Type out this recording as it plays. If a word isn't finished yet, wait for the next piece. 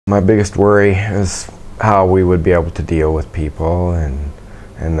My biggest worry is how we would be able to deal with people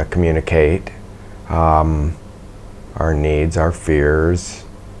and communicate our needs, our fears.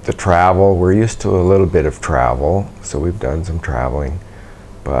 The travel, we're used to a little bit of travel, so we've done some traveling,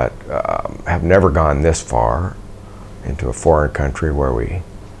 but have never gone this far into a foreign country where we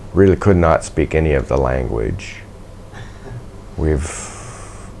really could not speak any of the language. We've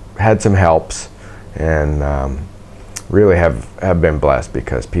had some helps and really have been blessed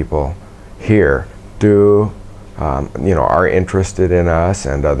because people here do, are interested in us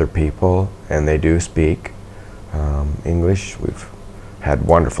and other people, and they do speak English. We've had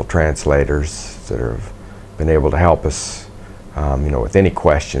wonderful translators that have been able to help us, with any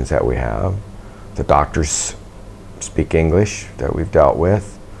questions that we have. The doctors speak English that we've dealt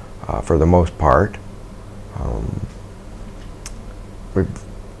with for the most part. We've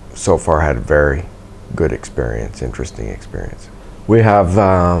so far had a very good experience, interesting experience. We have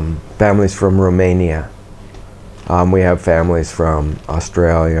families from Romania. We have families from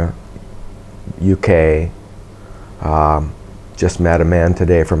Australia, UK. Just met a man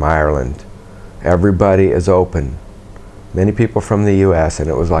today from Ireland. Everybody is open. Many people from the US, and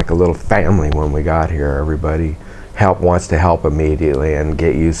it was like a little family when we got here. Everybody wants to help immediately and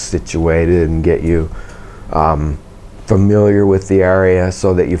get you situated and get you familiar with the area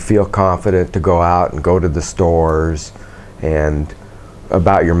so that you feel confident to go out and go to the stores and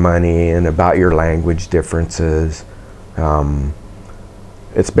about your money and about your language differences.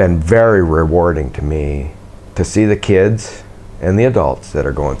 It's been very rewarding to me to see the kids and the adults that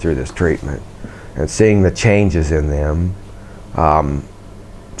are going through this treatment and seeing the changes in them,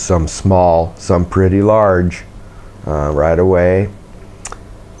 some small, some pretty large, right away,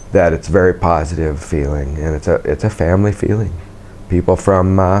 that it's very positive feeling, and it's a family feeling. People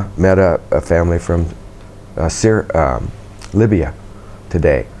from, met a family from Libya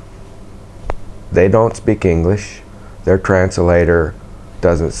today. They don't speak English. Their translator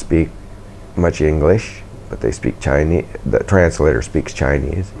doesn't speak much English, but they speak Chinese. The translator speaks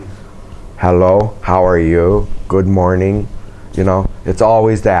Chinese. Hello, how are you? Good morning. It's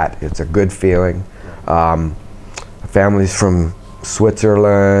always that. It's a good feeling. Families from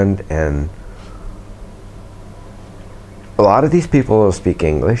Switzerland, and a lot of these people will speak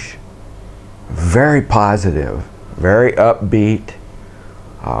English. Very positive, very upbeat.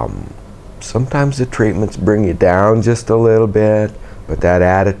 Sometimes the treatments bring you down just a little bit, but that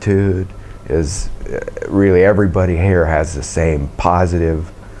attitude is really, everybody here has the same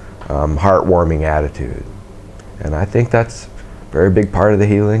positive, heartwarming attitude. And I think that's a very big part of the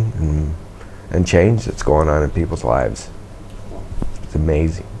healing and change that's going on in people's lives. It's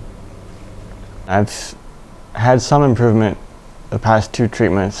amazing. I've had some improvement the past 2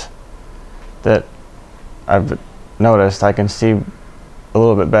 treatments that I've noticed. I can see a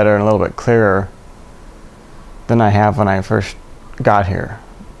little bit better and a little bit clearer than I have when I first got here,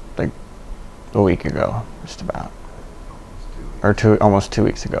 like a week ago, just about, or almost 2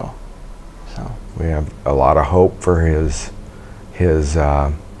 weeks ago. So we have a lot of hope for his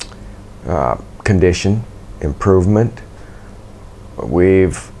condition improvement.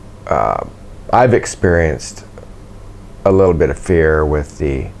 I've experienced a little bit of fear with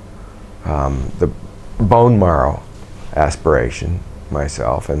the bone marrow aspiration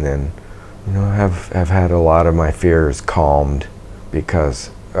myself, and then have had a lot of my fears calmed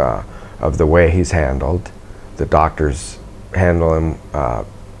because of the way he's handled. The doctors handle him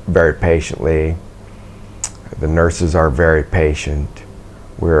very patiently. The nurses are very patient.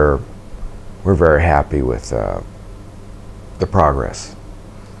 We're very happy with the progress.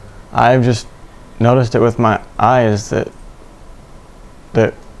 I've just noticed it with my eyes that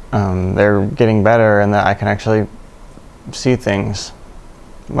they're getting better and that I can actually see things.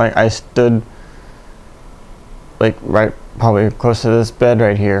 Like I stood probably close to this bed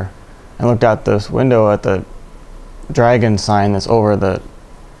right here and looked out this window at the dragon sign that's over the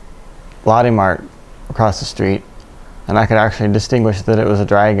Lottie Mart across the street, and I could actually distinguish that it was a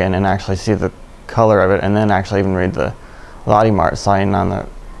dragon and actually see the color of it, and then actually even read the Lottie Mart sign on the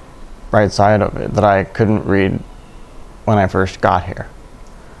right side of it that I couldn't read when I first got here.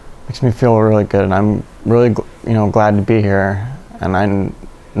 Makes me feel really good, and I'm really glad to be here, and I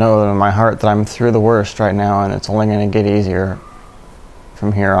know in my heart that I'm through the worst right now, and it's only going to get easier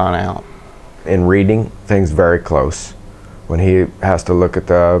from here on out. In reading, things very close. When he has to look at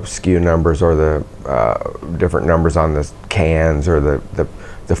the SKU numbers or the different numbers on the cans or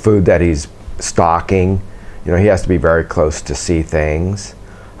the food that he's stocking, he has to be very close to see things.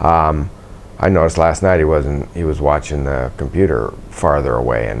 I noticed last night he was watching the computer farther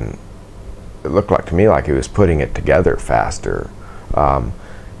away, and it looked like to me like he was putting it together faster.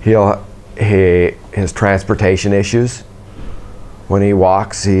 his transportation issues. When he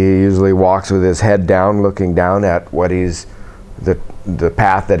walks, he usually walks with his head down, looking down at what the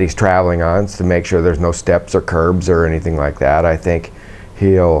path that he's traveling on, to make sure there's no steps or curbs or anything like that. I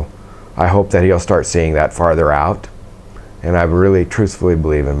hope that he'll start seeing that farther out. And I really truthfully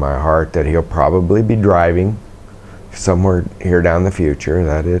believe in my heart that he'll probably be driving somewhere here down the future,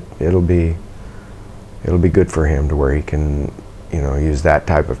 that it'll be good for him to where he can, use that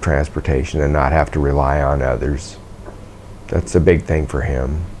type of transportation and not have to rely on others. That's a big thing for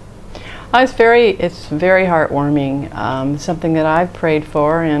him. It's very heartwarming. Something that I've prayed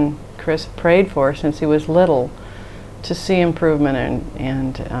for and Chris prayed for since he was little, to see improvement,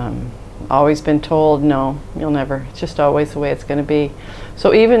 and always been told, no, you'll never, it's just always the way it's going to be.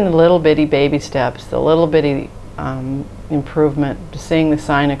 So even the little bitty baby steps, the little bitty improvement, seeing the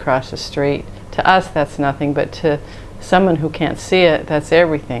sign across the street, to us that's nothing, but to someone who can't see it, that's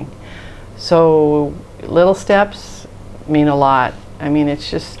everything. So little steps mean a lot. I mean,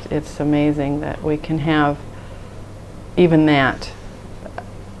 it's amazing that we can have even that.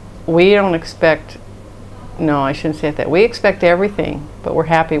 We don't expect, no, I shouldn't say that. We expect everything, but we're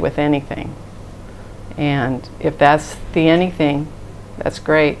happy with anything. And if that's the anything, that's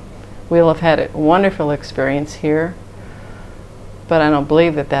great. We'll have had a wonderful experience here, but I don't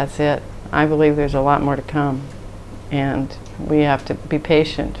believe that that's it. I believe there's a lot more to come. And we have to be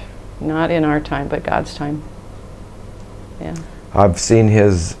patient, not in our time, but God's time. Yeah. I've seen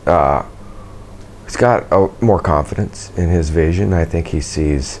he's got more confidence in his vision. I think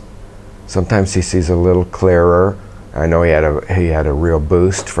sometimes he sees a little clearer. I know he had a real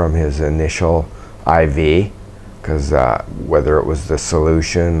boost from his initial IV, because whether it was the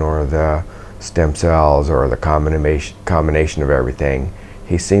solution or the stem cells or the combination of everything,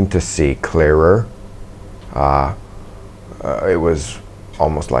 he seemed to see clearer. It was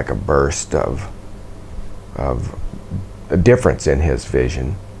almost like a burst of a difference in his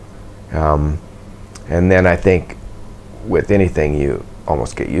vision. And then I think with anything, you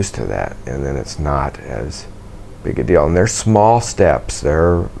almost get used to that, and then it's not as big a deal. And there's small steps.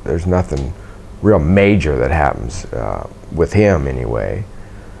 There's nothing real major that happens with him anyway.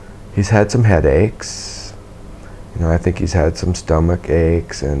 He's had some headaches. I think he's had some stomach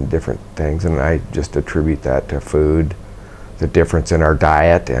aches and different things, and I just attribute that to food, the difference in our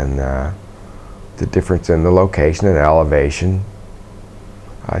diet, and the difference in the location and elevation.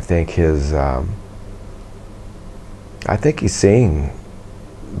 I think he's seeing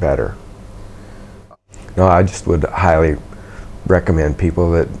better. No, I just would highly recommend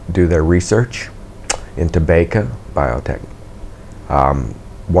people that do their research into Baca Biotech.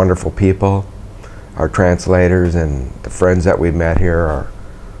 Wonderful people. Our translators and the friends that we've met here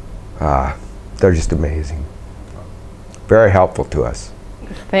they're just amazing. Very helpful to us.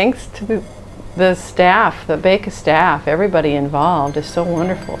 Thanks to the staff, the Baca staff, everybody involved is so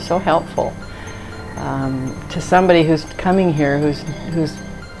wonderful, so helpful. To somebody who's coming here, who's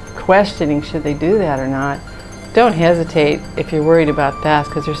questioning should they do that or not, don't hesitate if you're worried about that,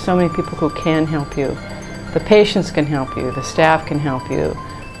 because there's so many people who can help you. The patients can help you, the staff can help you,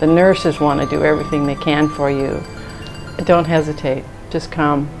 the nurses want to do everything they can for you. Don't hesitate, just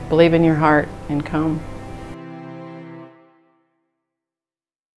come, believe in your heart and come.